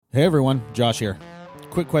Hey everyone, Josh here.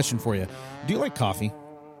 Quick question for you. Do you like coffee?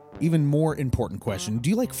 Even more important question, do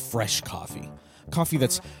you like fresh coffee? Coffee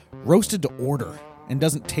that's roasted to order and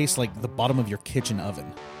doesn't taste like the bottom of your kitchen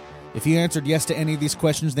oven? If you answered yes to any of these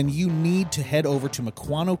questions, then you need to head over to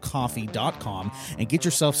MukwanoCoffee.com and get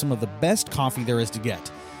yourself some of the best coffee there is to get.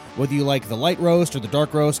 Whether you like the light roast or the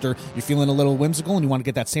dark roast, or you're feeling a little whimsical and you want to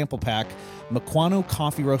get that sample pack, Mukwano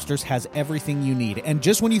Coffee Roasters has everything you need. And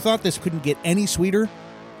just when you thought this couldn't get any sweeter,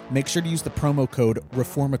 make sure to use the promo code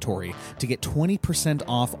REFORMATORY to get 20%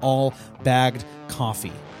 off all bagged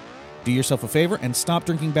coffee. Do yourself a favor and stop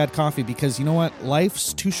drinking bad coffee, because you know what?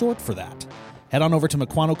 Life's too short for that. Head on over to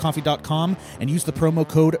MukwanoCoffee.com and use the promo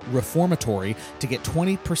code REFORMATORY to get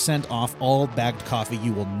 20% off all bagged coffee.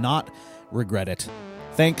 You will not regret it.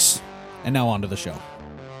 Thanks, and now on to the show.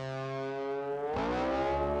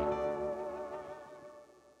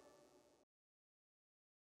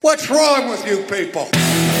 What's wrong with you people?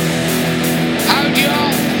 How do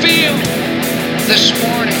y'all feel this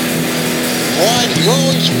morning? Why do you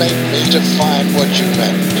always make me define what you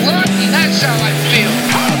meant? What? That's how I feel.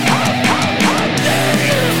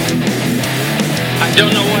 I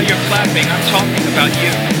don't know why you're clapping. I'm talking about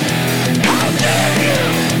you.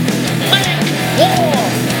 Make war!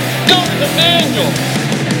 Go to the manual!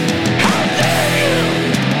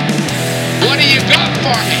 What do you got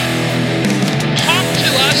for me? Talk to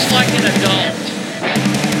us like an adult.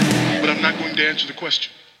 But I'm not going to answer the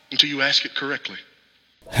question until you ask it correctly.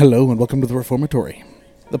 Hello and welcome to the Reformatory,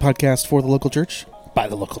 the podcast for the local church, by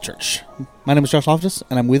the local church. My name is Josh Loftus,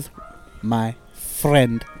 and I'm with my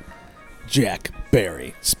friend, Jack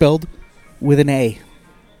Barry, spelled with an A.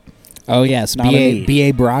 Oh, yes, Not an E.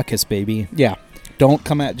 B.A. Baracus, baby. Yeah, don't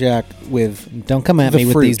come at Jack with... Don't come at The me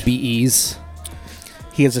fruit. with these B.E.s.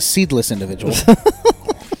 He is a seedless individual.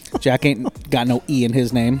 Jack ain't got no E in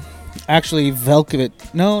his name. Actually, Velkovit...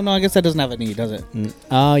 No, I guess that doesn't have an E, does it?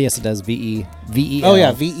 Oh, yes, it does. V-E. V-E-L. Oh,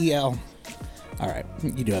 yeah, V-E-L. All right,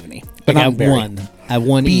 you do have an E. But I not got Barry. one. I have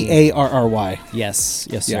one E. B-A-R-R-Y. Yes,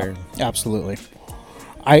 Yeah, sir. absolutely.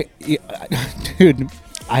 Dude,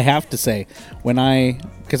 I have to say,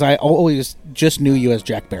 because I always just knew you as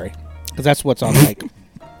Jack Barry, because that's what's on like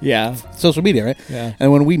Yeah. social media, right? Yeah.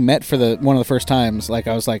 And when we met for one of the first times, like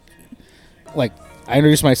I was like I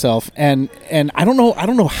introduced myself, and I don't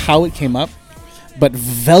know how it came up, but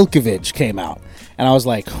Velkovich came out, and I was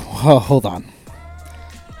like, oh, hold on,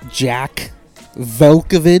 Jack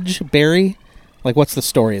Velkovich Barry. Like, what's the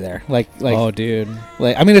story there? Like, Oh, dude.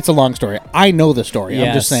 I mean, it's a long story. I know the story. I'm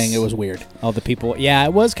just Yes. saying it was weird. All the people. Yeah,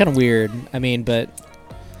 it was kind of weird. I mean, but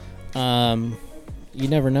you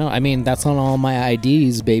never know. I mean, that's on all my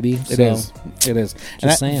IDs, baby. It is.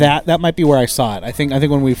 Just saying. That might be where I saw it. I think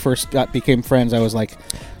when we first became friends, I was like,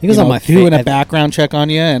 it was on my doing fa- a background check on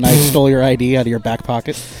you, and I stole your ID out of your back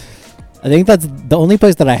pocket. I think that's the only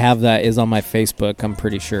place that I have that is on my Facebook, I'm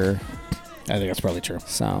pretty sure. I think that's probably true.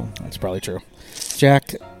 So, That's probably true.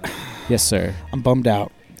 Jack, yes, sir. I'm bummed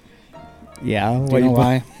out. Yeah. Do you know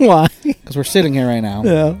why? Why? Because we're sitting here right now,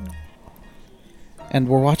 Yeah. and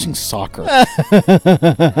we're watching soccer.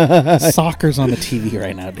 Soccer's on the TV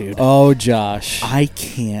right now, dude. Oh, Josh. I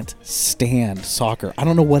can't stand soccer. I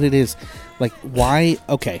don't know what it is. Like, why?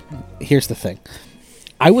 Okay, here's the thing.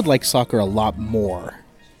 I would like soccer a lot more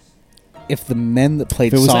if the men that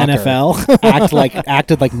played If it was soccer NFL.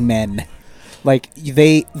 acted like men. Like,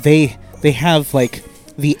 they have, like,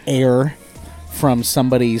 the air from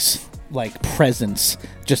somebody's, like, presence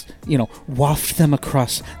just, waft them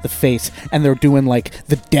across the face, and they're doing, like,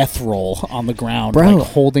 the death roll on the ground, Bro, like,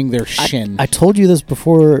 holding their shin. I told you this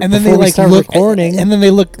before. And then before they we like started look, recording. and then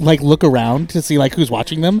they look around to see like who's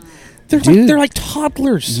watching them. They're like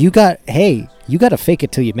toddlers. You got to fake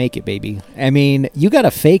it till you make it, baby. I mean, you got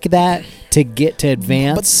to fake that to get to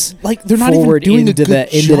advance. But like they're not even forward doing into a good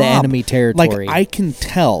into job. the enemy territory. Like I can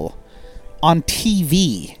tell on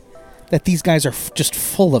TV that these guys are just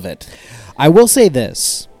full of it. I will say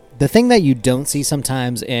this: the thing that you don't see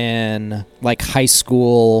sometimes in like high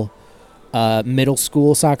school, middle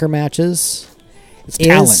school soccer matches, It's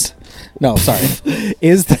talent. No, sorry.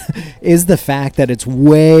 is the fact that it's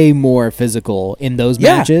way more physical in those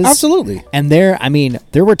matches. Absolutely. And there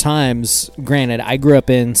were times, granted, I grew up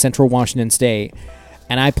in central Washington State,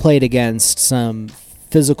 and I played against some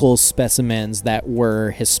physical specimens that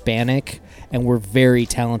were Hispanic and were very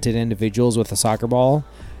talented individuals with a soccer ball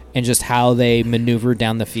and just how they maneuvered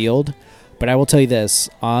down the field. But I will tell you this,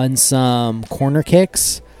 on some corner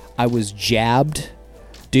kicks, I was jabbed.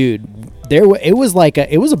 Dude, it was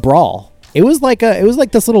a brawl. It was like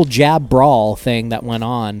this little jab brawl thing that went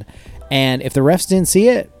on, and if the refs didn't see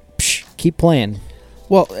it, keep playing.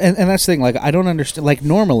 Well, and that's the thing. Like, I don't understand. Like,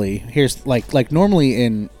 normally, normally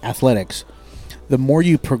in athletics, the more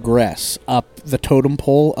you progress up the totem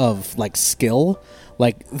pole of like skill,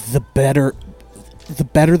 like the better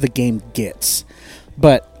the game gets.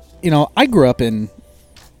 But I grew up in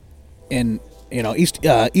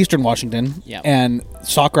Eastern Washington, Yep. and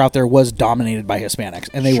soccer out there was dominated by Hispanics,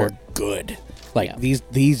 and they Sure. were good. Like Yep.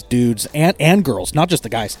 these dudes and girls, not just the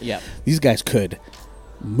guys. Yep. These guys could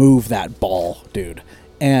move that ball, dude.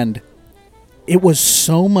 And it was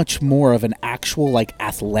so much more of an actual like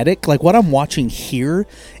athletic. Like what I'm watching here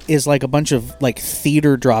is like a bunch of like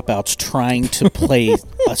theater dropouts trying to play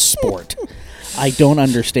a sport. I don't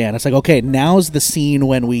understand. It's like, okay, now's the scene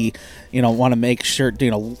when we, want to make sure,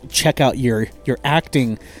 check out your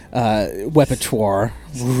acting repertoire,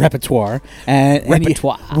 and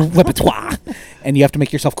you have to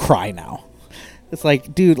make yourself cry now. It's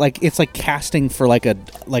like, dude, like it's like casting for like a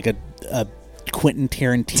Quentin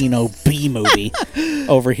Tarantino B movie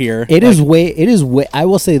over here. It is way. I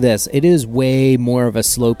will say this: it is way more of a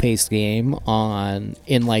slow-paced game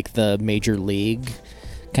in like the major league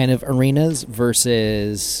kind of arenas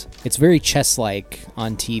versus it's very chess-like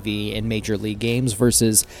on TV in major league games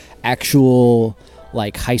versus actual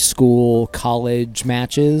like high school, college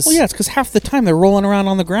matches. Well, yeah, it's because half the time they're rolling around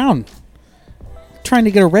on the ground trying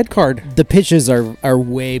to get a red card. The pitches are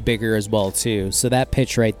way bigger as well too. So that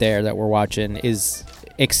pitch right there that we're watching is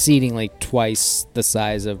exceedingly twice the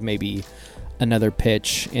size of maybe another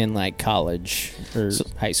pitch in like college or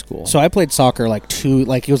high school. So I played soccer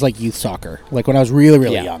it was like youth soccer, like when I was really,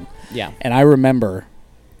 really Yeah. young. Yeah. And I remember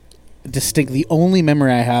the only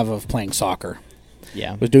memory I have of playing soccer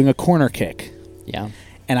Yeah. was doing a corner kick, Yeah.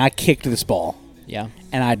 and I kicked this ball, Yeah.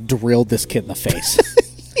 and I drilled this kid in the face.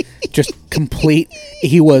 Just complete.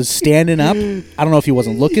 He was standing up. I don't know if he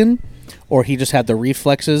wasn't looking or he just had the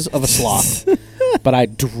reflexes of a sloth. But I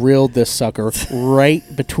drilled this sucker right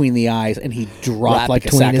between the eyes, and he dropped Right like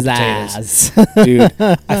a between sack his of potatoes. eyes. Dude,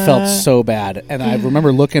 I felt so bad. And I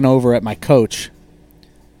remember looking over at my coach,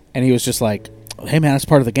 and he was just like, hey, man, that's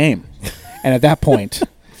part of the game. And at that point,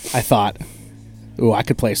 I thought, ooh, I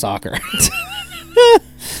could play soccer.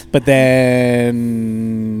 But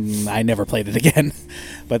then I never played it again.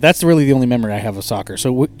 But that's really the only memory I have of soccer.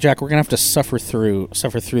 So, Jack, we're going to have to suffer through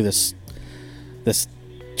this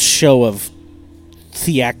show of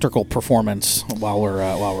theatrical performance while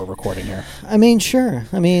we're recording here. I mean, sure.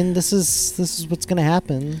 I mean, this is what's going to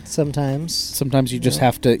happen sometimes. Sometimes you just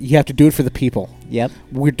have to do it for the people. Yep.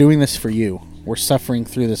 We're doing this for you. We're suffering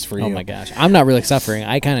through this for you. Oh my gosh, I'm not really suffering.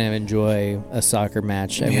 I kind of enjoy a soccer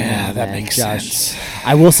match. Every now Yeah, and that then, makes Josh. sense.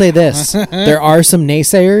 I will say this: there are some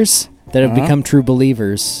naysayers that have become true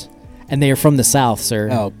believers, and they are from the South, sir.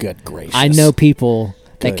 Oh, good gracious! I know people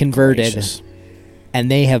that Good converted, gracious.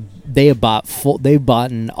 and they have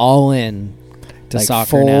bought an all in to Like soccer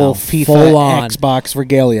full now, FIFA, full on. Xbox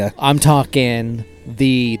regalia. I'm talking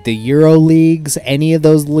the Euro leagues, any of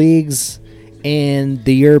those leagues in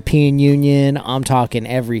the European Union. I'm talking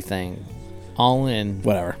everything, all in.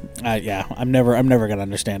 Whatever. Yeah, I'm never gonna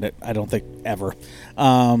understand it. I don't think ever.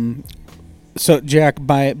 So Jack,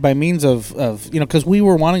 by means of because we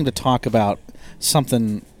were wanting to talk about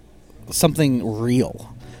something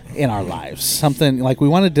real in our lives, something like we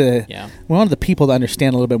wanted the people to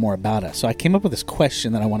understand a little bit more about us. So I came up with this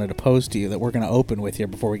question that I wanted to pose to you that we're going to open with here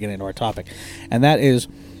before we get into our topic, and that is,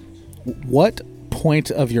 what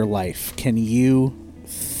point of your life can you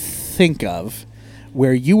think of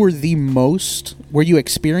where you were where you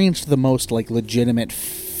experienced the most like legitimate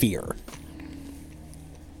fear?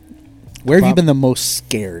 Where have you been the most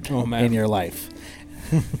scared in your life?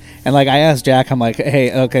 And like I asked Jack, I'm like,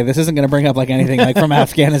 hey, okay, this isn't going to bring up like anything like from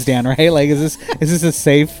Afghanistan, right? Like, is this a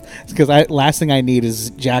safe? Because last thing I need is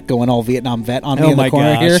Jack going all Vietnam vet on me in the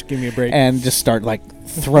corner here, give me a break, and just start like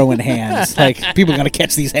throwing hands. Like, people are going to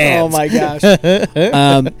catch these hands. Oh my gosh.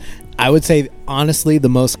 I would say honestly, the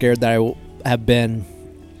most scared that I have been,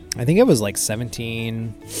 I think I was like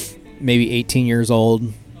 17, maybe 18 years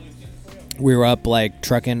old. We were up like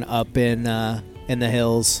trucking up in the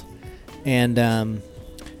hills, and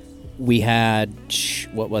we had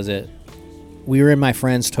what was it? We were in my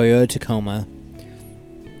friend's Toyota Tacoma,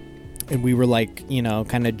 and we were like,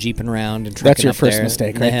 kind of jeeping around and trucking. That's your up first there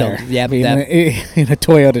mistake in the right hills. there. Yeah, in a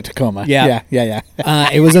Toyota Tacoma. Yeah. Yeah.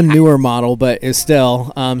 It was a newer model, but it's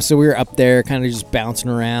still. So we were up there, kind of just bouncing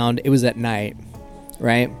around. It was at night,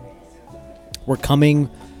 right?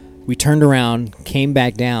 We turned around, came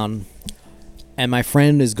back down, and my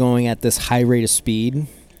friend is going at this high rate of speed,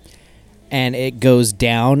 and it goes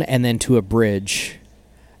down and then to a bridge,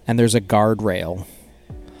 and there's a guardrail.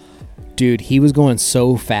 Dude, he was going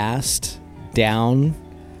so fast down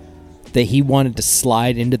that he wanted to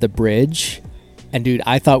slide into the bridge. And, dude,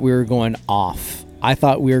 I thought we were going off. I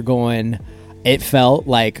thought we were going... It felt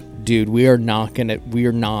like, dude, nope,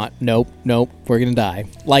 we're gonna die.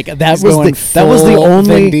 Like that was the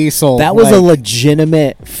only Vin Diesel, that was a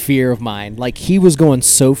legitimate fear of mine. Like he was going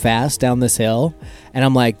so fast down this hill, and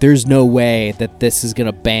I'm like, there's no way that this is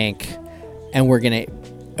gonna bank, and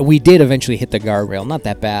we did eventually hit the guardrail. Not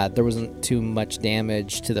that bad. There wasn't too much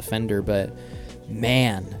damage to the fender, but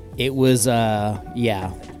man, it was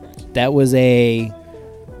that was a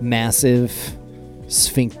massive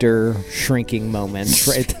sphincter shrinking moment,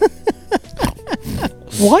 right?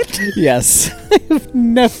 What? Yes. I've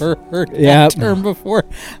never heard that term before.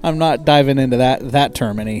 I'm not diving into that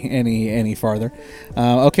term any farther.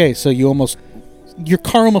 Okay, so your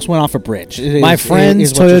car almost went off a bridge. My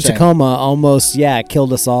friend's Toyota Tacoma almost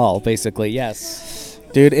killed us all, basically. Yes.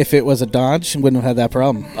 Dude, if it was a Dodge, wouldn't have had that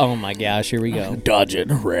problem. Oh my gosh, here we go. Dodge it,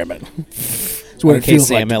 ram it. It's what it feels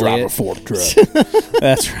like to drive a Ford truck.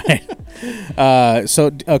 That's right.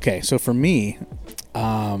 So for me,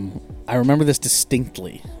 I remember this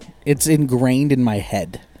distinctly. It's ingrained in my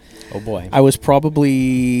head. Oh boy. I was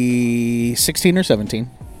probably 16 or 17.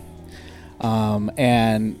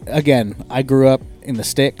 And again, I grew up in the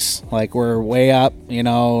sticks. Like we're way up,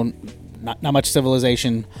 not much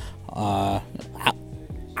civilization, out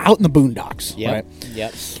in the boondocks. Yep. Right?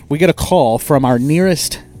 Yep. We get a call from our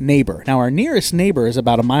nearest neighbor. Now, our nearest neighbor is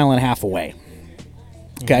about 1.5 miles away.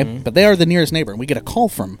 Okay, but they are the nearest neighbor. And we get a call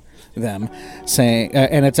from them saying,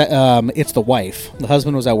 and it's the wife. The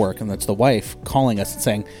husband was at work, and it's the wife calling us and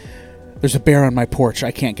saying, "There's a bear on my porch.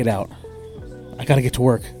 I can't get out. I got to get to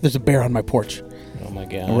work. There's a bear on my porch." Oh my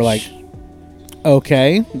gosh. And we're like,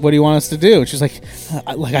 "Okay, what do you want us to do?" And she's like,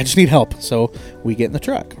 I just need help. So we get in the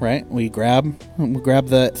truck, right? We grab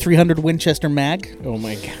the 300 Winchester mag. Oh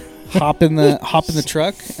my god. hop in the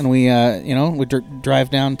truck, and we drive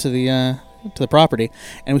down to the property,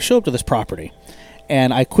 and we show up to this property,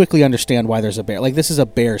 and I quickly understand why there's a bear. Like, this is a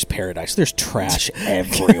bear's paradise. There's trash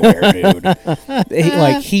everywhere, dude.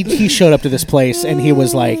 He showed up to this place, and he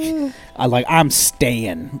was like, I'm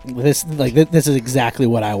staying. This is exactly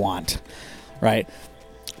what I want, right?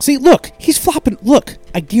 See, look, he's flopping. Look,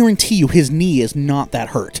 I guarantee you, his knee is not that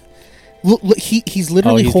hurt. Look, he's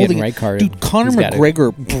literally holding. Right carded. Dude, Conor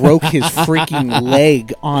McGregor broke his freaking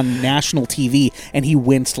leg on national TV, and he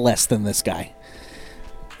winced less than this guy.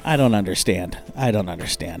 I don't understand.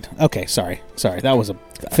 Okay, sorry. That was a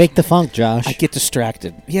fake the funk, Josh. I get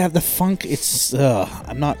distracted. Yeah, the funk. It's.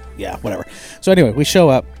 I'm not. Yeah, whatever. So anyway, we show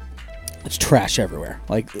up. It's trash everywhere.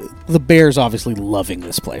 Like, the bear's obviously loving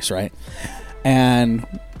this place, right? And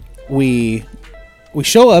we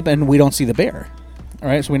show up, and we don't see the bear. All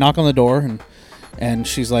right, so we knock on the door, and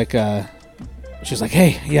she's like, hey,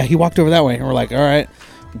 yeah, he walked over that way. And we're like, all right,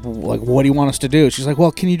 like, what do you want us to do? She's like,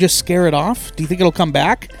 well, can you just scare it off? Do you think it'll come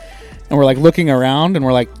back? And we're like looking around, and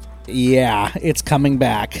we're like, yeah, it's coming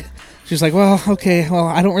back. She's like, well, okay, well,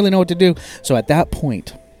 I don't really know what to do. So at that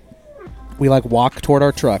point, we like walk toward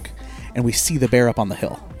our truck, and we see the bear up on the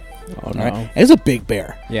hill. Oh, no. Right? It's a big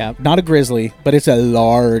bear. Yeah. Not a grizzly, but it's a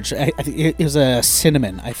large, it is a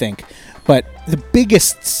cinnamon, I think. But the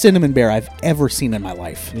biggest cinnamon bear I've ever seen in my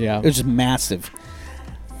life. Yeah. It was just massive.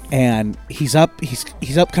 And he's up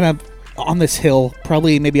kind of on this hill,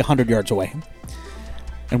 probably maybe 100 yards away.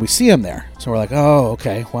 And we see him there. So we're like, oh,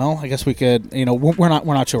 okay, well, I guess we could, we're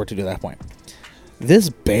not sure what to do at that point. This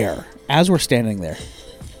bear, as we're standing there,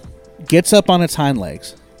 gets up on its hind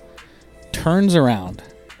legs, turns around,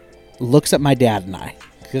 looks at my dad and I,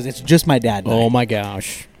 because it's just my dad and I. Oh my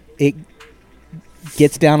gosh. It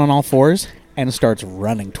gets down on all fours and starts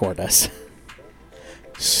running toward us.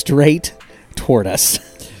 Straight toward us.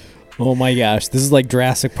 Oh my gosh. This is like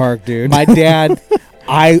Jurassic Park, dude. My dad,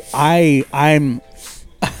 my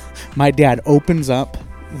dad opens up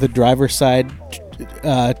the driver's side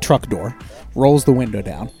truck door, rolls the window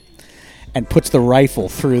down, and puts the rifle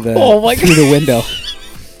through the window.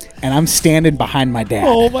 And I'm standing behind my dad.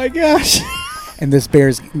 Oh my gosh. And this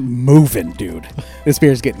bear's moving, dude. This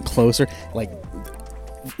bear's getting closer. Like,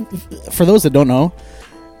 for those that don't know,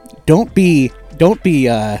 don't be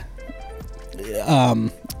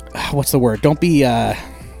what's the word? Don't be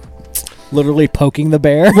literally poking the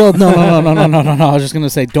bear. Well, no. I was just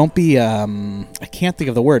gonna say, don't be. I can't think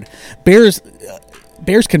of the word. Bears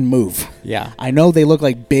can move. Yeah, I know they look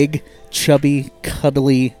like big, chubby,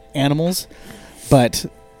 cuddly animals, but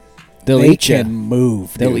they can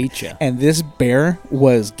move. They'll dude. eat you. And this bear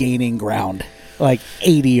was gaining ground. Like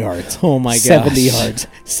 80 yards. Oh my gosh. 70 yards.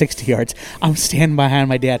 60 yards. I'm standing behind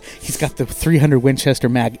my dad. He's got the 300 Winchester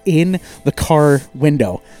mag in the car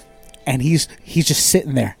window. and he's just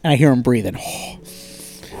sitting there, and I hear him breathing.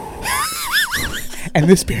 And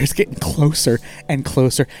this bear is getting closer and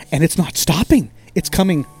closer, and it's not stopping. It's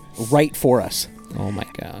coming right for us. Oh my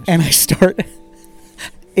gosh. And I start,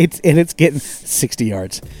 it's getting 60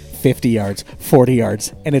 yards, 50 yards, 40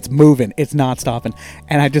 yards, and it's moving. It's not stopping.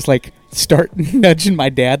 And I just like start nudging my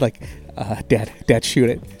dad, like, Dad, shoot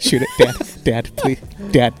it, Dad, please,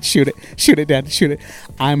 Dad, shoot it, Dad, shoot it.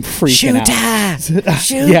 I'm freaking out.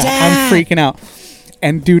 Shoot I'm freaking out.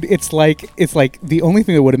 And dude, it's like the only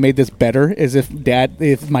thing that would have made this better is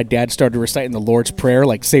if my dad started reciting the Lord's Prayer,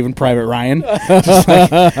 like Saving Private Ryan, just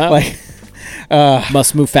like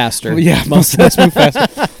must move faster. Yeah, must move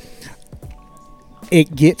faster.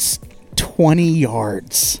 It gets 20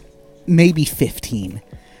 yards, maybe 15,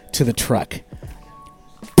 to the truck.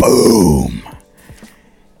 Boom!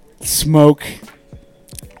 Smoke.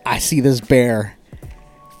 I see this bear.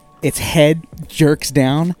 Its head jerks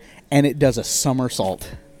down, and it does a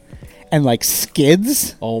somersault. And, like,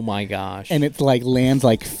 skids. Oh, my gosh. And it, like, lands,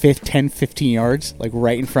 like, 10, 15 yards, like,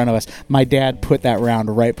 right in front of us. My dad put that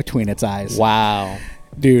round right between its eyes. Wow.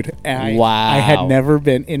 Dude, and Wow. I had never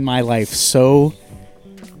been in my life so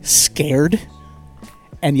scared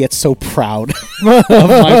and yet so proud of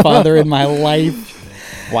my father in my life.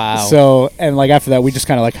 Wow. So, and like after that, we just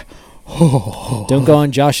kind of like, don't go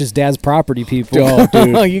on Josh's dad's property, people. Oh,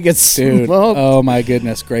 dude. You get dude. smoked. Oh, my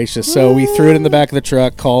goodness gracious. So we threw it in the back of the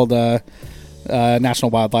truck, called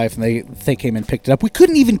National Wildlife, and they came and picked it up. We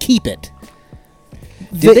couldn't even keep it.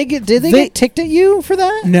 Did they get ticked at you for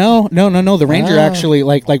that? No. The ranger actually,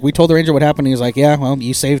 like we told the ranger what happened. He was like, yeah, well,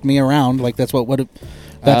 you saved me around. Like that's what would have.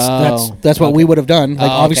 That's what we would have done. Like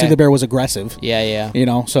obviously the bear was aggressive. Yeah. You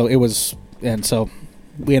know, so it was, and so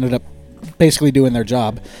we ended up basically doing their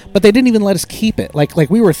job. But they didn't even let us keep it. Like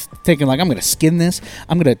we were thinking, like, I'm gonna skin this.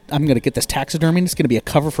 I'm gonna get this taxidermy. It's gonna be a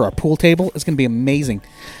cover for our pool table. It's gonna be amazing.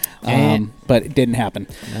 But it didn't happen.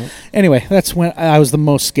 Nope. Anyway, that's when I was the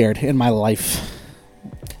most scared in my life.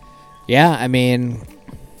 Yeah, I mean,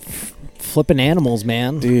 flipping animals,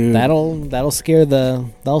 man. Dude. That'll scare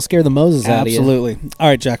the Moses out of you. Absolutely. All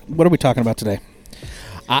right, Jack. What are we talking about today?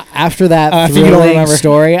 After that thrilling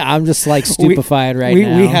story, I'm just like stupefied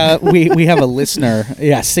now. We have a listener.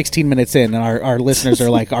 Yeah, 16 minutes in, and our listeners are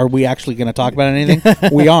like, "Are we actually going to talk about anything?"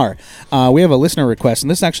 We are. We have a listener request, and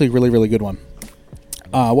this is actually a really, really good one.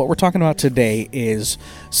 What we're talking about today is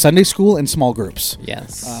Sunday school and small groups.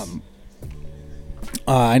 Yes.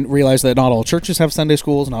 I realize that not all churches have Sunday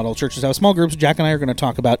schools, not all churches have small groups. Jack and I are going to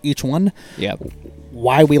talk about each one. Yep.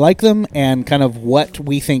 Why we like them, and kind of what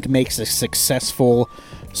we think makes a successful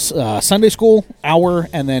Sunday school hour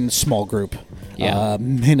and then small group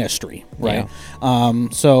ministry, right? Yeah.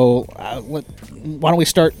 So why don't we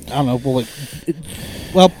start? I don't know.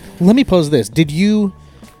 Well, let me pose this. Did you,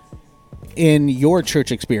 in your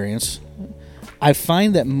church experience, I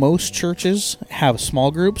find that most churches have small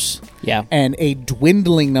groups, and a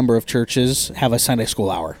dwindling number of churches have a Sunday school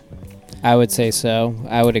hour. I would say so.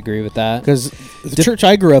 I would agree with that. Because the church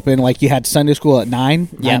I grew up in, like, you had Sunday school at 9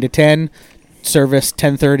 to 10, service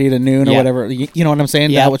 10:30 to noon or whatever. You know what I'm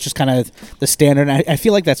saying? Yeah. That was just kind of the standard. And I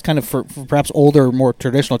feel like that's kind of for perhaps older, more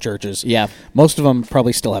traditional churches. Yeah. Most of them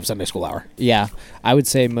probably still have Sunday school hour. Yeah. I would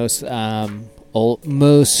say most I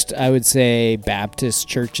would say Baptist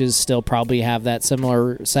churches still probably have that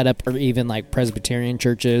similar setup, or even like Presbyterian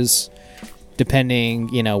churches, depending,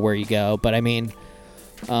 where you go. But I mean,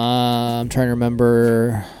 I'm trying to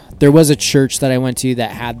remember. There was a church that I went to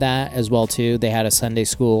that had that as well too. They had a Sunday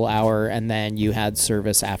school hour, and then you had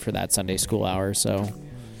service after that Sunday school hour. So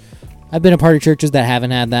I've been a part of churches that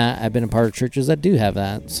haven't had that. I've been a part of churches that do have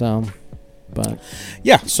that. So, but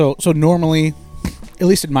yeah. So normally, at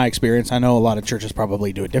least in my experience, I know a lot of churches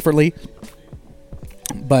probably do it differently,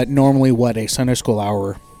 but normally what a Sunday school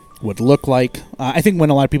hour would look like, I think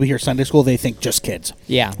when a lot of people hear Sunday school, they think just kids.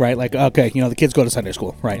 Yeah. Right? Like, okay, the kids go to Sunday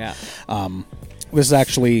school, right? Yeah. This is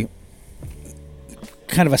actually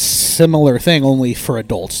kind of a similar thing, only for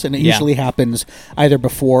adults, and it usually happens either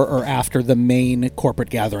before or after the main corporate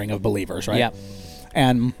gathering of believers, right? Yeah.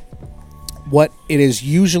 And what it is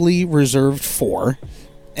usually reserved for,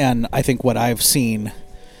 and I think what I've seen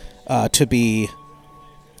to be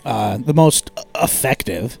the most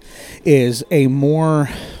effective, is a more,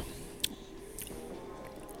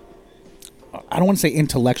 I don't want to say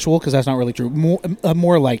intellectual, because that's not really true,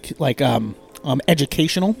 more like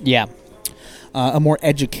educational. Yeah. A more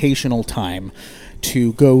educational time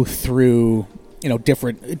to go through,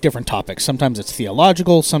 different topics. Sometimes it's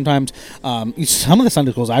theological. Sometimes some of the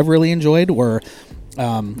Sunday schools I've really enjoyed were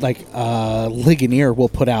Ligonier will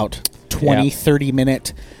put out 20,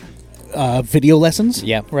 30-minute video lessons.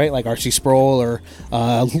 Yeah. Right, like R.C. Sproul or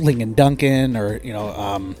Lyndon Duncan or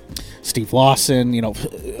Steve Lawson.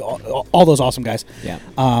 All those awesome guys. Yeah.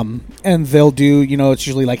 And they'll do it's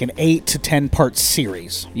usually like an 8 to 10 part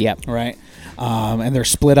series. Yep. Right. And they're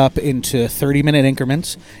split up into 30-minute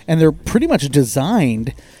increments, and they're pretty much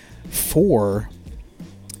designed for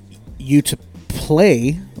you to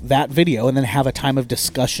play that video and then have a time of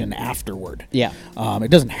discussion afterward. Yeah. It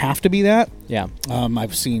doesn't have to be that. Yeah.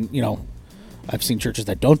 I've seen churches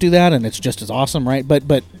that don't do that, and it's just as awesome, right?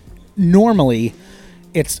 But normally,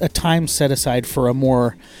 it's a time set aside for a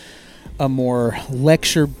more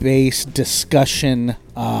lecture-based discussion.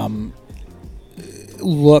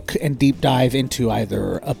 Look and deep dive into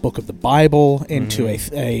either a book of the Bible, into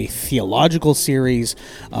a theological series.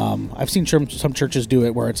 I've seen some churches do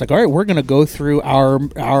it where it's like, all right, we're going to go through our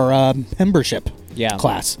membership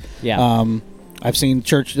class. Yeah. I've seen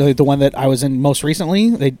church, the one that I was in most recently,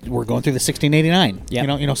 they were going through the 1689.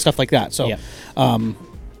 Yeah. Stuff like that. So, Yeah.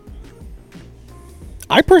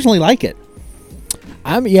 I personally like it.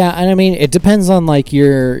 And I mean, it depends on like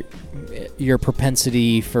your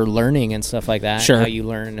propensity for learning and stuff like that. Sure. How you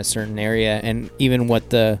learn in a certain area, and even what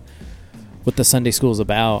the Sunday school is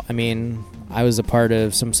about. I mean, I was a part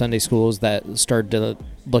of some Sunday schools that started to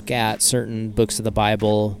look at certain books of the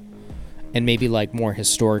Bible, and maybe like more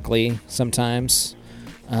historically sometimes,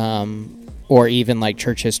 or even like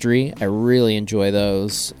church history. I really enjoy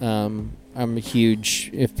those.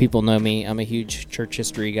 If people know me, I'm a huge church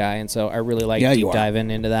history guy, and so I really like deep diving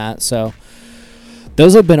into that. So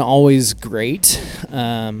those have been always great.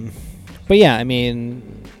 But yeah, I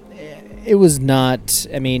mean, it was not,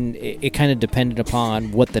 I mean, it kind of depended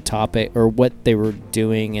upon what the topic or what they were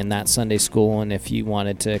doing in that Sunday school, and if you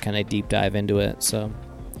wanted to kind of deep dive into it. So,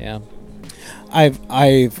 yeah.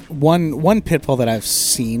 I've one pitfall that I've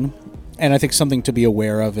seen, and I think something to be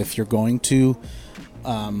aware of if you're going to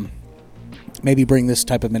maybe bring this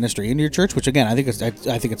type of ministry into your church, which again, I think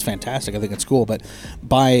it's fantastic. I think it's cool, but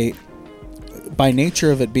by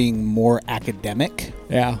nature of it being more academic,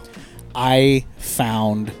 I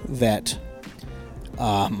found that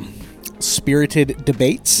spirited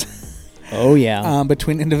debates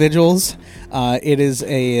between individuals,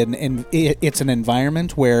 it's an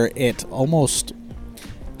environment where it almost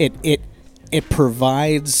it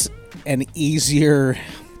provides an easier,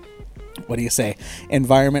 what do you say,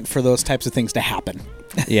 environment for those types of things to happen.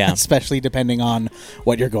 Yeah. Especially depending on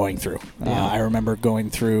what you're going through. I remember going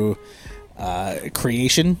through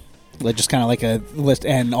creation, just kind of like a list,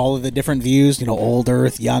 and all of the different views, old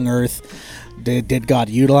Earth, young Earth. Did God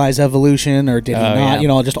utilize evolution or did he not?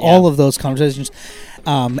 Yeah. All of those conversations.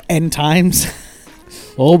 End times.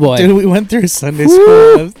 Oh boy. Dude, we went through Sunday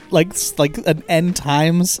school like an end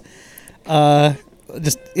times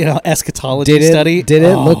eschatology study. Did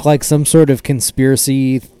it look like some sort of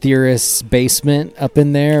conspiracy theorist's basement up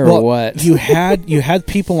in there, or what? you had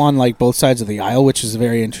people on like both sides of the aisle, which is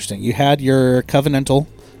very interesting. You had your covenantal,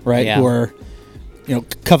 right, who are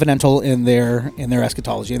covenantal in their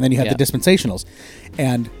eschatology, and then you had the dispensationals.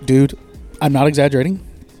 And dude, I'm not exaggerating,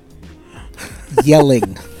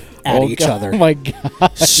 yelling at each other. Oh my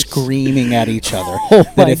god! Screaming at each other.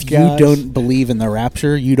 That if you don't believe in the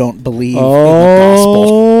rapture, you don't believe in the gospel.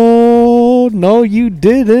 Oh no, you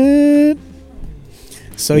didn't.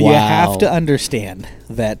 So you have to understand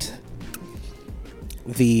that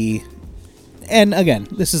and again,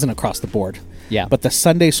 this isn't across the board. Yeah. But the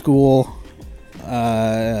Sunday school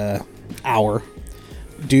hour,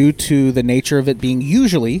 due to the nature of it being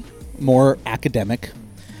usually more academic,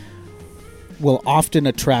 will often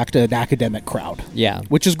attract an academic crowd. Yeah.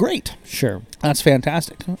 Which is great. Sure. That's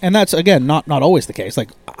fantastic. And that's, again, not always the case.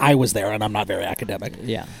 Like, I was there and I'm not very academic.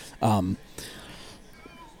 Yeah.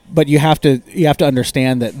 But you have to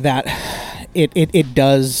understand that it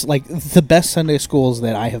does, like, the best Sunday schools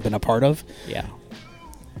that I have been a part of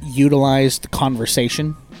utilized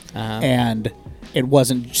conversation, and it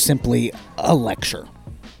wasn't simply a lecture.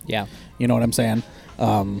 Yeah. You know what I'm saying?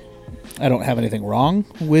 I don't have anything wrong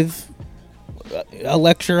with a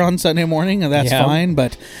lecture on Sunday morning, and that's fine.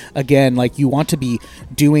 But again, like, you want to be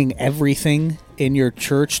doing everything in your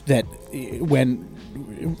church that when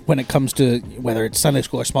it comes to whether it's Sunday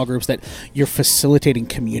school or small groups, that you're facilitating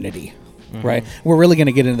community, right? We're really going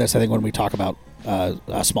to get into this, I think, when we talk about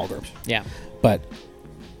small groups. Yeah. But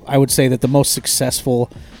I would say that the most successful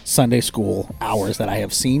Sunday school hours that I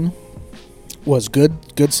have seen was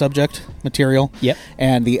good subject material. Yep.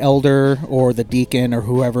 And the elder or the deacon or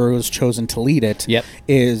whoever was chosen to lead it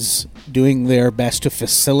is doing their best to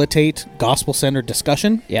facilitate gospel-centered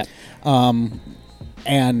discussion. Yep.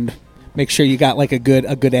 And make sure you got like a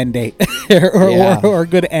good end date. or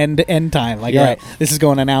good end time. Like, Yeah. all right, this is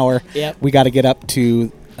going an hour. Yep. We got to get up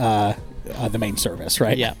to the main service,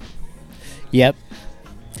 right? Yep.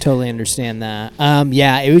 Totally understand that.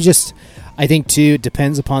 It was just, I think too, it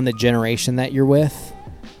depends upon the generation that you're with.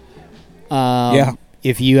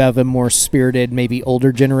 If you have a more spirited, maybe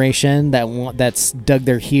older generation that's dug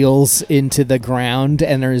their heels into the ground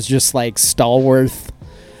and there's just like stalwart,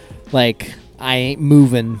 like, I ain't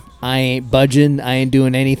moving, I ain't budging, I ain't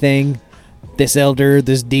doing anything. This elder,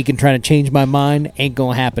 this deacon trying to change my mind ain't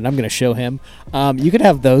gonna happen. I'm gonna show him. You could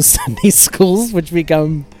have those Sunday schools, which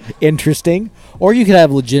become interesting, or you could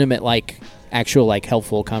have legitimate, like, actual, like,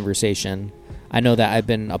 helpful conversation. I know that I've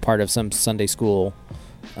been a part of some Sunday school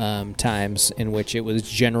times in which it was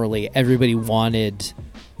generally everybody wanted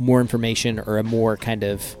more information or a more kind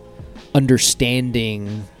of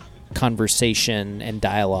understanding conversation and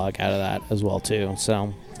dialogue out of that as well too.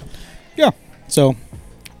 So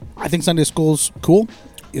I think Sunday school's cool.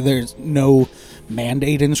 There's no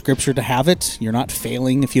mandate in Scripture to have it. You're not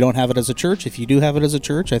failing if you don't have it as a church. If you do have it as a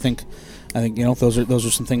church, I think those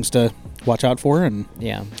are some things to watch out for, and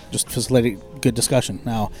just facilitate good discussion.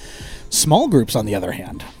 Now, small groups, on the other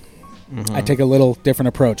hand, I take a little different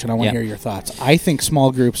approach, and I want to hear your thoughts. I think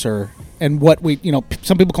small groups are, and what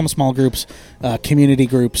some people call them small groups, community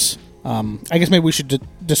groups. I guess maybe we should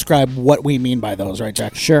describe what we mean by those, right,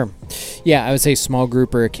 Jack? Sure. Yeah, I would say small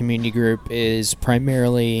group or a community group is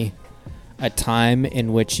primarily a time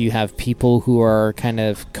in which you have people who are kind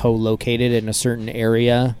of co-located in a certain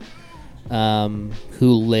area,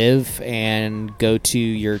 who live and go to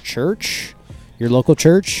your church, your local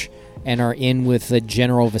church, and are in with the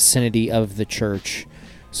general vicinity of the church.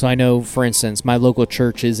 So I know, for instance, my local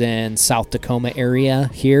church is in South Tacoma area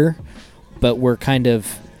here, but we're kind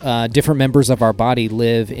of different members of our body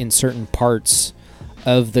live in certain parts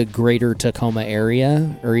of the greater Tacoma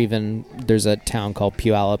area, or even there's a town called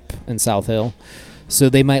Puyallup and South Hill. So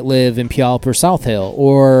they might live in Puyallup or South Hill,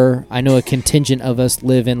 or I know a contingent of us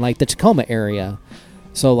live in like the Tacoma area.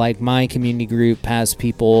 So like my community group has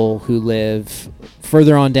people who live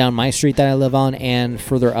further on down my street that I live on and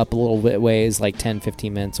further up a little bit ways, like 10,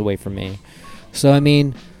 15 minutes away from me. So, I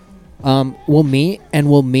mean, we'll meet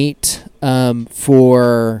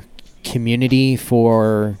for community,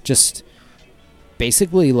 for just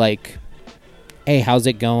basically like, hey, how's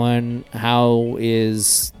it going? How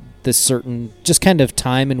is this certain just kind of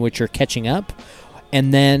time in which you're catching up?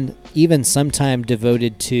 And then even some time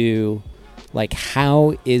devoted to like,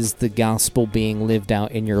 how is the gospel being lived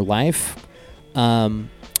out in your life?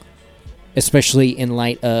 Especially in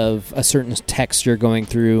light of a certain text you're going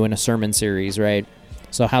through in a sermon series, right?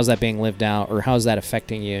 So how's that being lived out, or how's that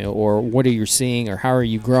affecting you, or what are you seeing, or how are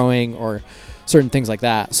you growing, or certain things like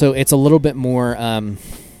that. So it's a little bit more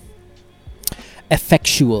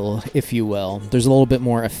effectual, if you will. There's a little bit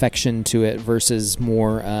more affection to it versus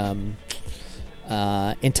more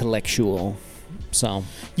intellectual. So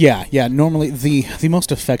normally the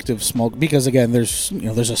most effective small, because again there's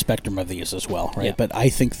a spectrum of these as well, right? But I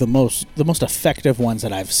think the most effective ones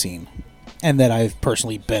that I've seen and that I've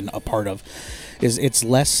personally been a part of is it's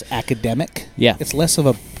less academic. It's less of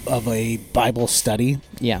a Bible study.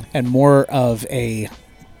 And more of a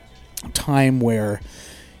time where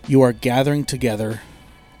you are gathering together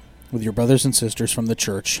with your brothers and sisters from the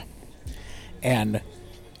church and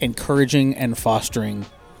encouraging and fostering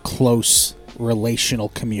close relational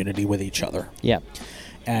community with each other.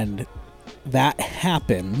 And that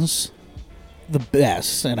happens the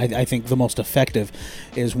best, and I think the most effective,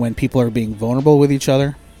 is when people are being vulnerable with each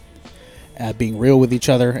other, being real with each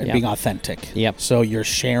other, and being authentic. So you're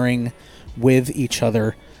sharing with each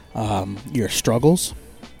other your struggles,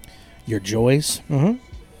 your joys.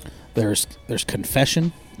 There's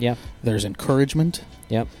confession. There's encouragement.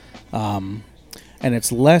 And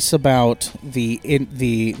it's less about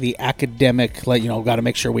the academic, like, got to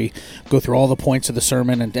make sure we go through all the points of the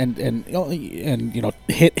sermon and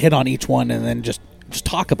hit on each one and then just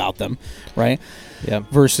talk about them, right?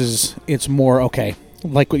 Versus it's more, okay,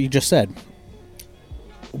 like what you just said.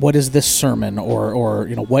 What is this sermon, or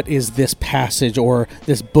what is this passage or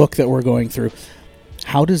this book that we're going through?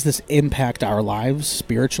 How does this impact our lives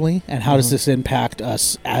spiritually, and how does this impact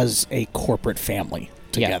us as a corporate family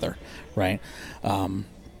together, right?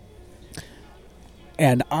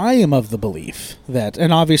 And I am of the belief that,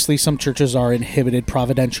 and obviously some churches are inhibited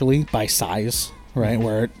providentially by size, right?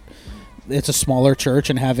 Where it's a smaller church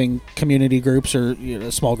and having community groups or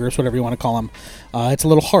small groups, whatever you want to call them, it's a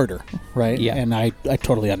little harder, right? And I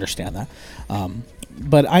totally understand that.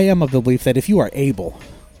 But I am of the belief that if you are able,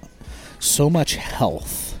 so much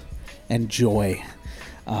health and joy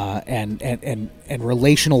and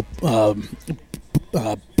relational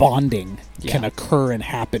bonding can occur and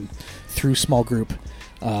happen through small group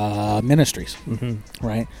ministries,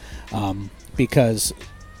 right? Because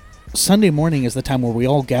Sunday morning is the time where we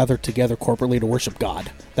all gather together corporately to worship God.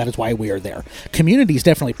 That is why we are there. Community is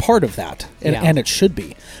definitely part of that, and it should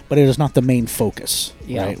be, but it is not the main focus,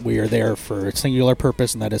 right? We are there for a singular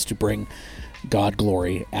purpose, and that is to bring God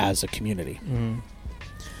glory as a community.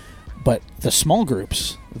 But the small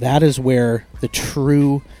groups, that is where the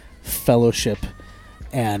true fellowship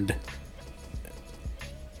and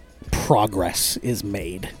progress is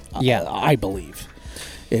made, I believe,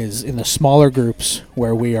 is in the smaller groups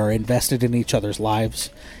where we are invested in each other's lives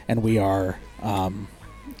and we are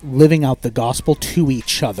living out the gospel to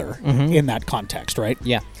each other in that context, right?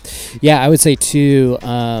 Yeah, I would say too,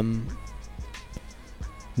 not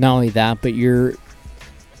only that, but you're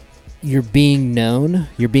being known,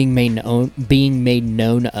 you're being made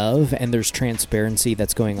known of, and there's transparency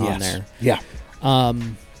that's going on there. Yeah.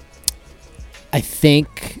 I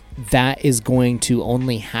think that is going to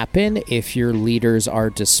only happen if your leaders are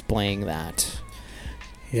displaying that.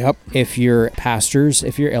 Yep. If your pastors,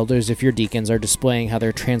 if your elders, if your deacons are displaying how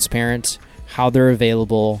they're transparent, how they're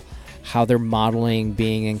available, how they're modeling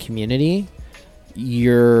being in community,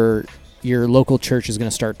 your local church is going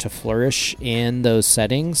to start to flourish in those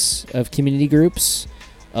settings of community groups,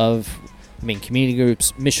 community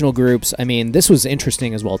groups, missional groups. I mean, this was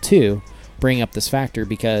interesting as well, too, bring up this factor,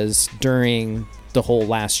 because during the whole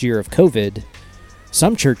last year of COVID,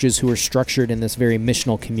 some churches who were structured in this very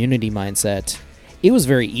missional community mindset, it was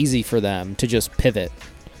very easy for them to just pivot.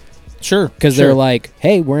 Sure. Because they're like,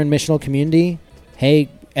 hey, we're in missional community. Hey,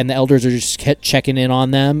 and the elders are just checking in on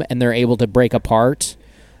them, and they're able to break apart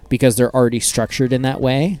because they're already structured in that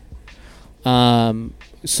way.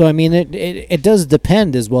 So, I mean, it does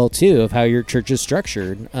depend as well, too, of how your church is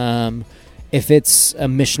structured. If it's a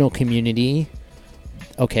missional community,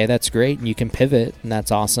 okay, that's great, and you can pivot, and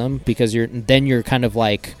that's awesome, because you're kind of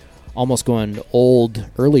like almost going old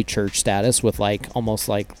early church status with like almost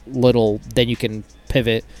like little, then you can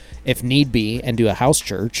pivot if need be and do a house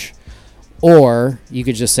church. Or you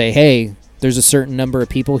could just say, hey, there's a certain number of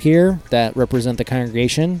people here that represent the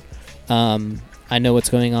congregation. I know what's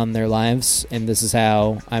going on in their lives, and this is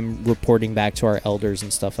how I'm reporting back to our elders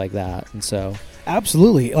and stuff like that. And so,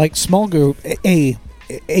 absolutely, like small group, a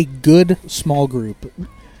good small group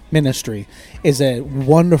ministry is a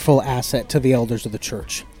wonderful asset to the elders of the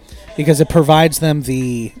church, because it provides them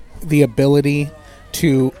the ability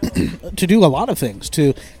to do a lot of things,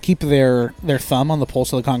 to keep their thumb on the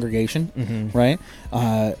pulse of the congregation, right?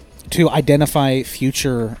 To identify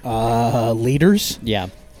future leaders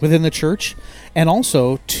within the church, and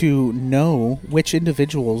also to know which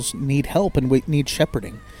individuals need help and need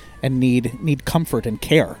shepherding and need comfort and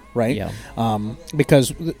care, right? Yeah.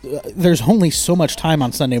 Because there's only so much time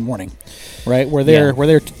on Sunday morning, right? We're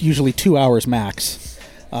there usually 2 hours max,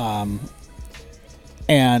 and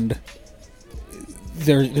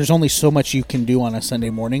there's only so much you can do on a Sunday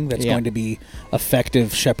morning that's going to be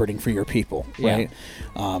effective shepherding for your people, right?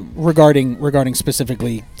 Regarding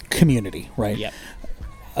specifically community, right? Yeah.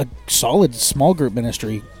 A solid small group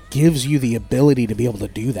ministry gives you the ability to be able to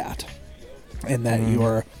do that, and that you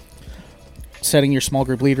are setting your small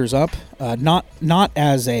group leaders up, not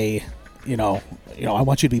as a, I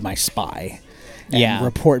want you to be my spy, and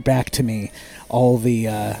report back to me all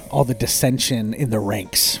the dissension in the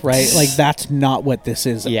ranks, right? Like, that's not what this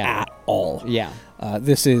is at all. Yeah.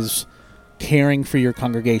 This is caring for your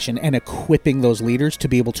congregation and equipping those leaders to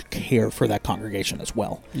be able to care for that congregation as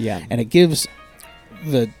well. Yeah. And it gives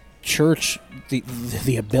the church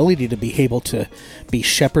the ability to be able to be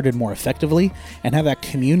shepherded more effectively and have that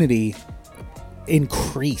community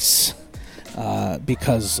increase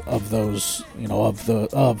because of those,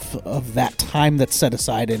 of that time that's set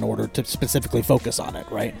aside in order to specifically focus on it,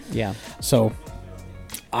 right? Yeah. So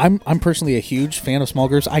I'm personally a huge fan of small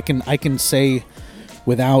groups. I can say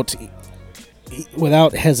without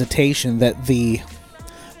hesitation that the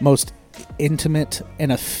most intimate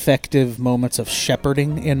and effective moments of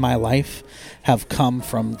shepherding in my life have come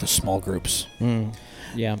from the small groups.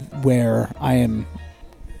 Yeah. Where I am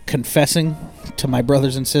confessing to my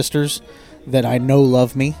brothers and sisters that I know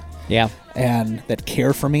love me, and that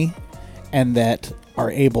care for me, and that are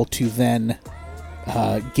able to then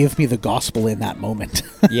give me the gospel in that moment.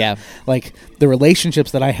 Yeah. Like, the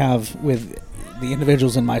relationships that I have with the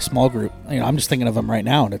individuals in my small group, I'm just thinking of them right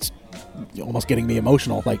now, and it's almost getting me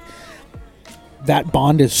emotional. Like, that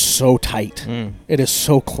bond is so tight. It is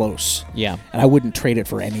so close. Yeah. And I wouldn't trade it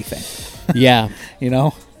for anything. Yeah.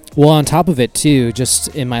 Well, on top of it, too,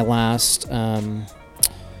 just in my last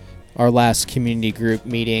our last community group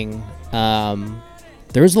meeting,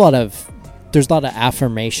 there's a lot of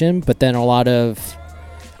affirmation, but then a lot of,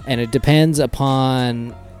 and it depends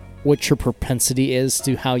upon what your propensity is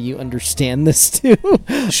to how you understand this too.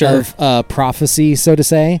 Sure. Of prophecy, so to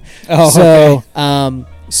say. Oh, so, okay.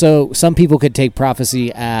 So some people could take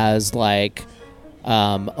prophecy as like,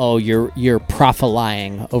 you're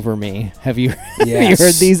prophesying over me. Have you, have you Yes.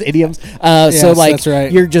 heard these idioms? So Yes, like, that's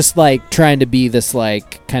right. you're just like trying to be this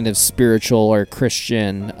like kind of spiritual or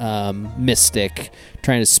Christian mystic,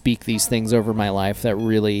 trying to speak these things over my life that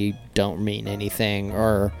really don't mean anything,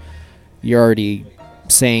 or you're already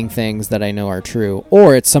saying things that I know are true,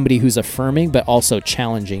 or it's somebody who's affirming but also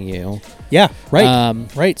challenging you. Yeah, right.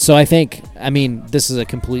 Right. So I think, I mean, this is a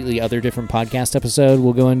completely other different podcast episode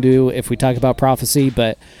we'll go into if we talk about prophecy,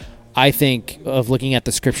 but I think of looking at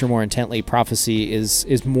the scripture more intently, prophecy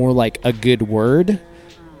is more like a good word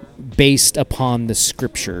based upon the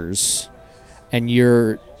scriptures, and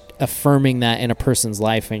you're affirming that in a person's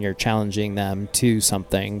life and you're challenging them to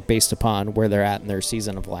something based upon where they're at in their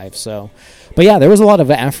season of life. So, but yeah, there was a lot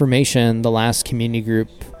of affirmation. The last community group,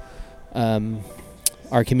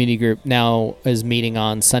 our community group now is meeting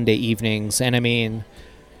on Sunday evenings. And I mean,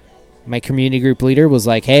 my community group leader was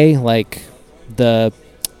like, hey, like the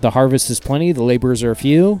harvest is plenty. The laborers are a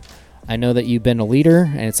few. I know that you've been a leader,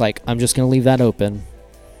 and it's like, I'm just going to leave that open.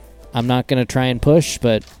 I'm not going to try and push,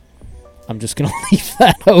 but I'm just going to leave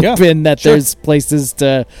that open, that sure. there's places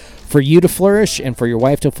for you to flourish and for your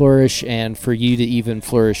wife to flourish and for you to even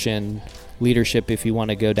flourish in leadership if you want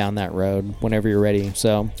to go down that road whenever you're ready.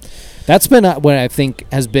 So that's been what I think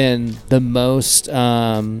has been the most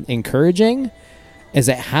encouraging, is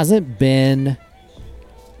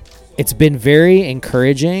it's been very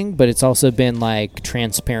encouraging, but it's also been like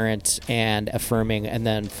transparent and affirming, and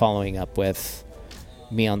then following up with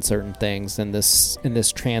me on certain things in this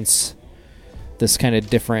kind of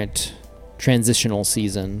different transitional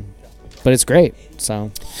season, but it's great.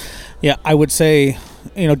 So Yeah, I would say,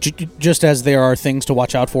 just as there are things to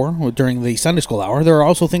watch out for during the Sunday school hour, there are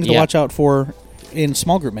also things to watch out for in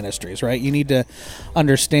small group ministries, right? You need to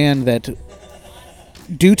understand that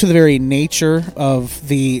due to the very nature of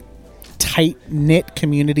the tight-knit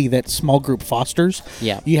community that small group fosters,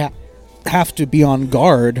 you have to be on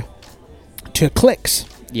guard to cliques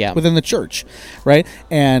within the church, right?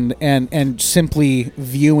 And simply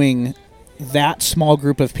viewing that small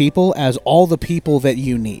group of people as all the people that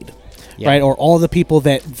you need. Right, or all the people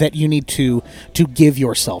that you need to give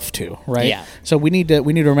yourself to, right? Yeah. So we need to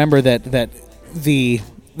remember that the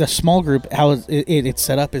small group, how it's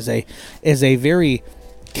set up, is a very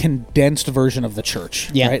condensed version of the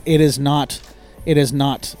church. Yeah. Right. It is not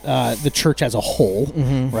the church as a whole,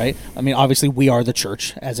 right? I mean, obviously we are the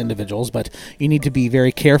church as individuals, but you need to be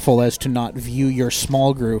very careful as to not view your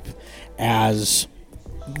small group as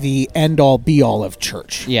the end-all be-all of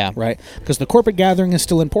church. Yeah. Right? Because the corporate gathering is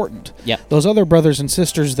still important. Yeah. Those other brothers and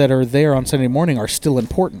sisters that are there on Sunday morning are still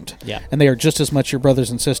important. Yeah. And they are just as much your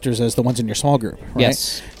brothers and sisters as the ones in your small group. Right?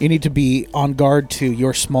 Yes. You need to be on guard to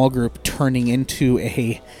your small group turning into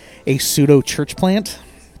a pseudo-church plant.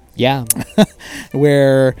 Yeah.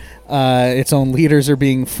 Where its own leaders are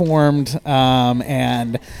being formed,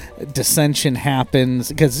 and dissension happens.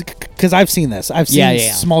 Because I've seen this. I've seen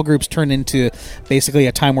small groups turn into basically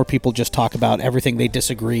a time where people just talk about everything they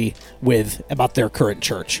disagree with about their current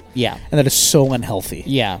church. Yeah. And that is so unhealthy.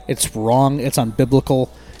 Yeah. It's wrong, it's unbiblical,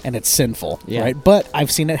 and it's sinful. Yeah. Right? But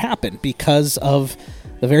I've seen it happen because of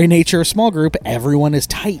the very nature of small group. Everyone is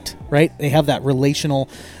tight, right? They have that relational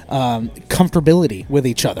comfortability with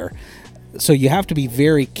each other. So you have to be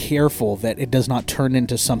very careful that it does not turn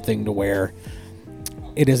into something to where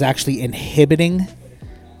it is actually inhibiting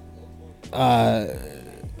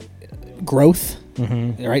growth,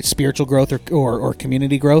 right? Spiritual growth or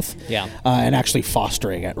community growth, and actually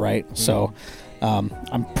fostering it, right? So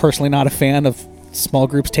I'm personally not a fan of small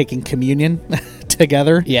groups taking communion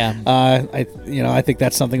together. I think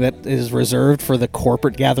that's something that is reserved for the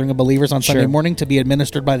corporate gathering of believers on Sunday morning to be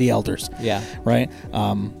administered by the elders. Right.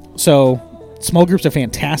 So small groups are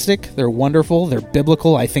fantastic. They're wonderful. They're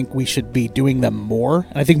biblical. I think we should be doing them more.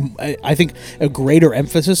 And I think a greater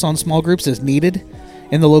emphasis on small groups is needed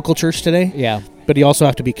in the local church today. Yeah. But you also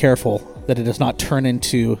have to be careful that it does not turn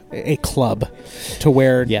into a club to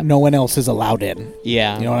where no one else is allowed in.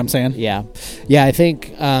 Yeah. You know what I'm saying? Yeah. Yeah, I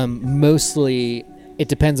think mostly it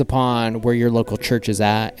depends upon where your local church is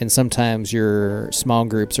at, and sometimes your small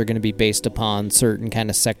groups are going to be based upon certain kind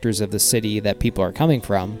of sectors of the city that people are coming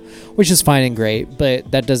from, which is fine and great, but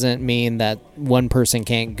that doesn't mean that one person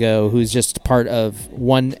can't go who's just part of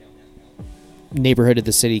one neighborhood of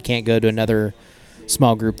the city can't go to another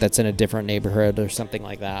small group that's in a different neighborhood or something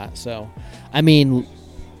like that. So, I mean,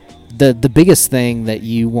 the biggest thing that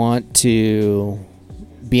you want to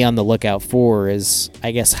be on the lookout for is,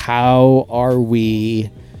 I guess, how are we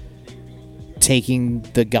taking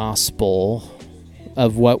the gospel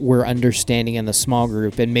of what we're understanding in the small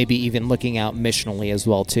group and maybe even looking out missionally as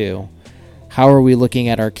well too. How are we looking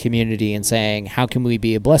at our community and saying, how can we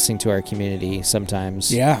be a blessing to our community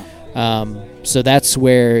sometimes? Yeah. So that's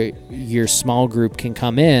where your small group can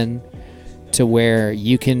come in, to where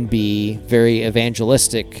you can be very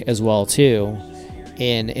evangelistic as well too,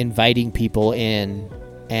 in inviting people in.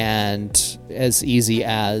 And as easy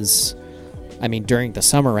as, I mean, during the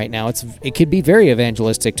summer right now, it could be very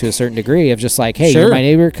evangelistic to a certain degree of just like, hey, Sure. you're my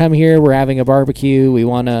neighbor, come here, we're having a barbecue, we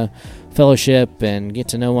want to fellowship and get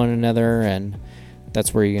to know one another. And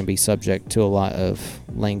that's where you're going to be subject to a lot of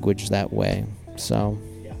language that way. So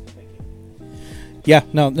Yeah,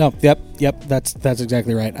 no, yep. That's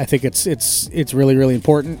exactly right. I think it's really, really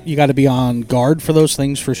important. You got to be on guard for those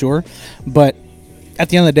things for sure. But at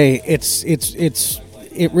the end of the day,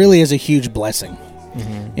 it really is a huge blessing.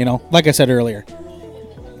 Mm-hmm. You know, like I said earlier,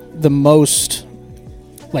 the most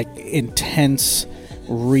like intense,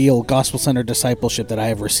 real gospel-centered discipleship that I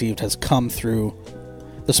have received has come through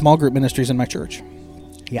the small group ministries in my church.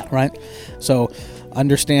 yeah, Right? So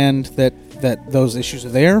understand that those issues are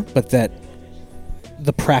there, but that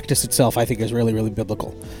the practice itself, I think, is really, really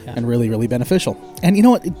biblical and really, really beneficial. And you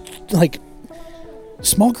know what? Like,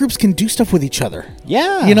 small groups can do stuff with each other.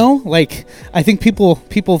 Yeah. You know? Like, I think people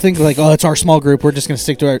think like, oh, it's our small group, we're just going to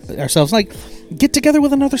stick to ourselves. Like, get together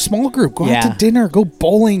with another small group. Go out to dinner. Go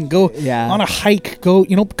bowling. Go on a hike. Go,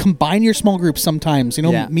 combine your small groups sometimes.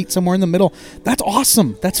 Meet somewhere in the middle. That's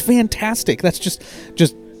awesome. That's fantastic. That's just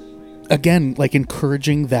again, like,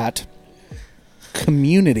 encouraging that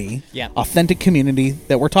community, authentic community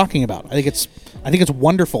that we're talking about. I think it's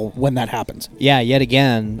wonderful when that happens. Yeah, yet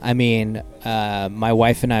again, I mean, my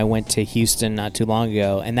wife and I went to Houston not too long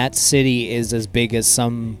ago, and that city is as big as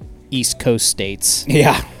some East Coast states.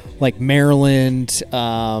 Yeah. Like Maryland,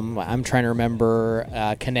 I'm trying to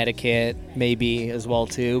remember, Connecticut maybe as well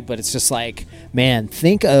too, but it's just like, man,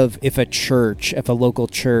 think of if a local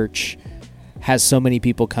church has so many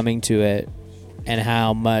people coming to it, and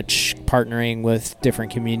how much partnering with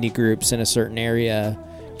different community groups in a certain area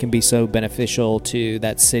can be so beneficial to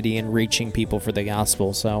that city and reaching people for the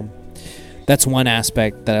gospel. So that's one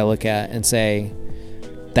aspect that I look at and say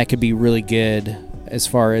that could be really good as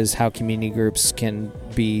far as how community groups can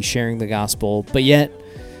be sharing the gospel. But yet,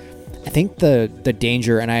 I think the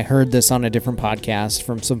danger, and I heard this on a different podcast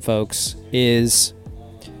from some folks, is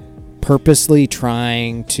purposely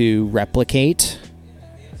trying to replicate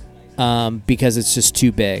because it's just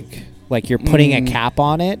too big. Like, you're putting a cap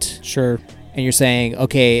on it. Sure. And you're saying,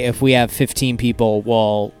 okay, if we have 15 people,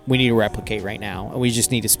 well, we need to replicate right now, and we just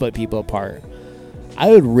need to split people apart. I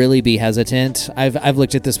would really be hesitant. I've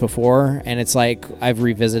looked at this before, and it's like I've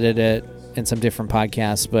revisited it in some different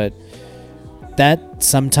podcasts, but that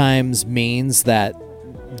sometimes means that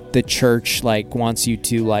the church like wants you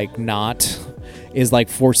to like not, is like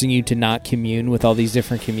forcing you to not commune with all these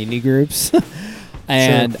different community groups.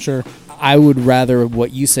 And sure. I would rather,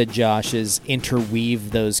 what you said, Josh, is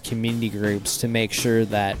interweave those community groups to make sure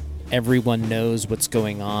that everyone knows what's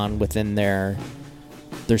going on within their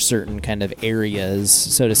certain kind of areas,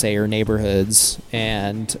 so to say, or neighborhoods,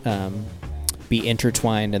 and be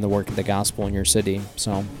intertwined in the work of the gospel in your city.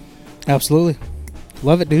 So, absolutely.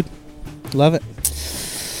 Love it, dude. Love it.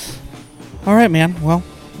 All right, man. Well,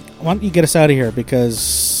 why don't you get us out of here,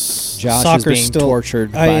 because Josh soccer's is being still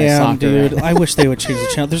tortured I by am, soccer. dude. I wish they would change the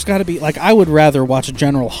channel. There's got to be, like, I would rather watch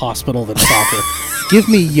General Hospital than soccer. Give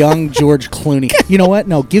me young George Clooney. You know what?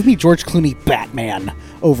 No, give me George Clooney Batman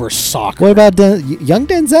over soccer. What about young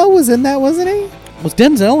Denzel was in that, wasn't he? Was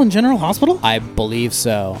Denzel in General Hospital? I believe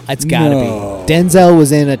so. It's got to be. Denzel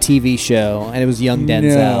was in a TV show, and it was young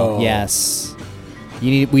Denzel. No. Yes.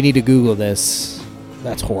 We need to Google this.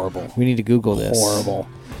 That's horrible. We need to Google this. Horrible.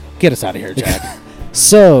 Get us out of here, Jack.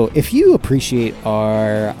 So, if you appreciate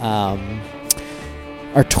our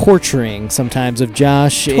torturing sometimes of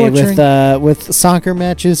Josh with soccer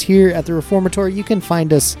matches here at the Reformatory, you can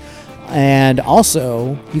find us, and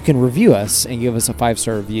also you can review us and give us a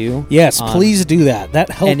 5-star review. Yes, please do that. That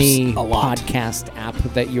helps any a lot. podcast app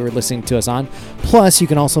that you're listening to us on. Plus, you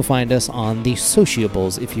can also find us on the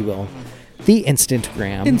sociables, if you will, the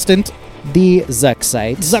Instantgram, the Zuck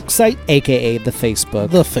site, aka the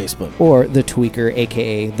Facebook, or the Tweaker,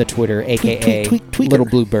 aka the Twitter, aka Tweaker. Little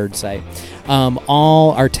Blue Bird site.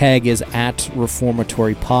 All our tag is at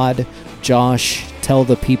Reformatory Pod. Josh, tell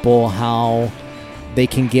the people how they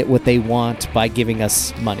can get what they want by giving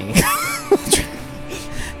us money.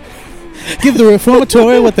 Give the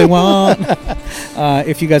reformatory what they want.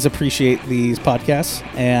 If you guys appreciate these podcasts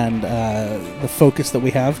and the focus that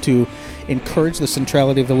we have to encourage the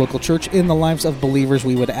centrality of the local church in the lives of believers,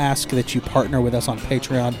 we would ask that you partner with us on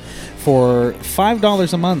Patreon for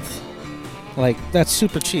 $5 a month. Like, that's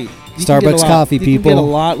super cheap. You can get Starbucks a lot. coffee, You people. can get a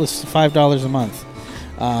lot with $5 a month.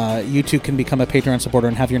 You too can become a Patreon supporter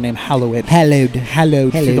and have your name hallowed through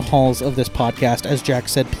the halls of this podcast. As Jack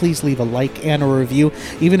said, please leave a like and a review,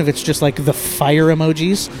 even if it's just like the fire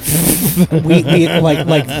emojis. we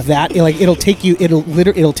like that. Like, it'll take you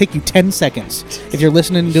 10 seconds. If you're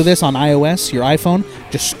listening to this on iOS, your iPhone,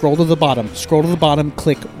 just scroll to the bottom,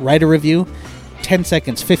 click write a review. 10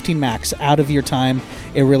 seconds, 15 max, out of your time.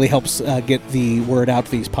 It really helps get the word out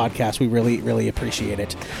to these podcasts. We really, really appreciate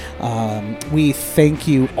it. We thank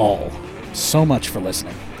you all so much for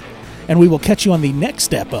listening. And we will catch you on the next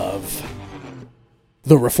step of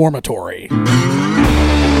The Reformatory.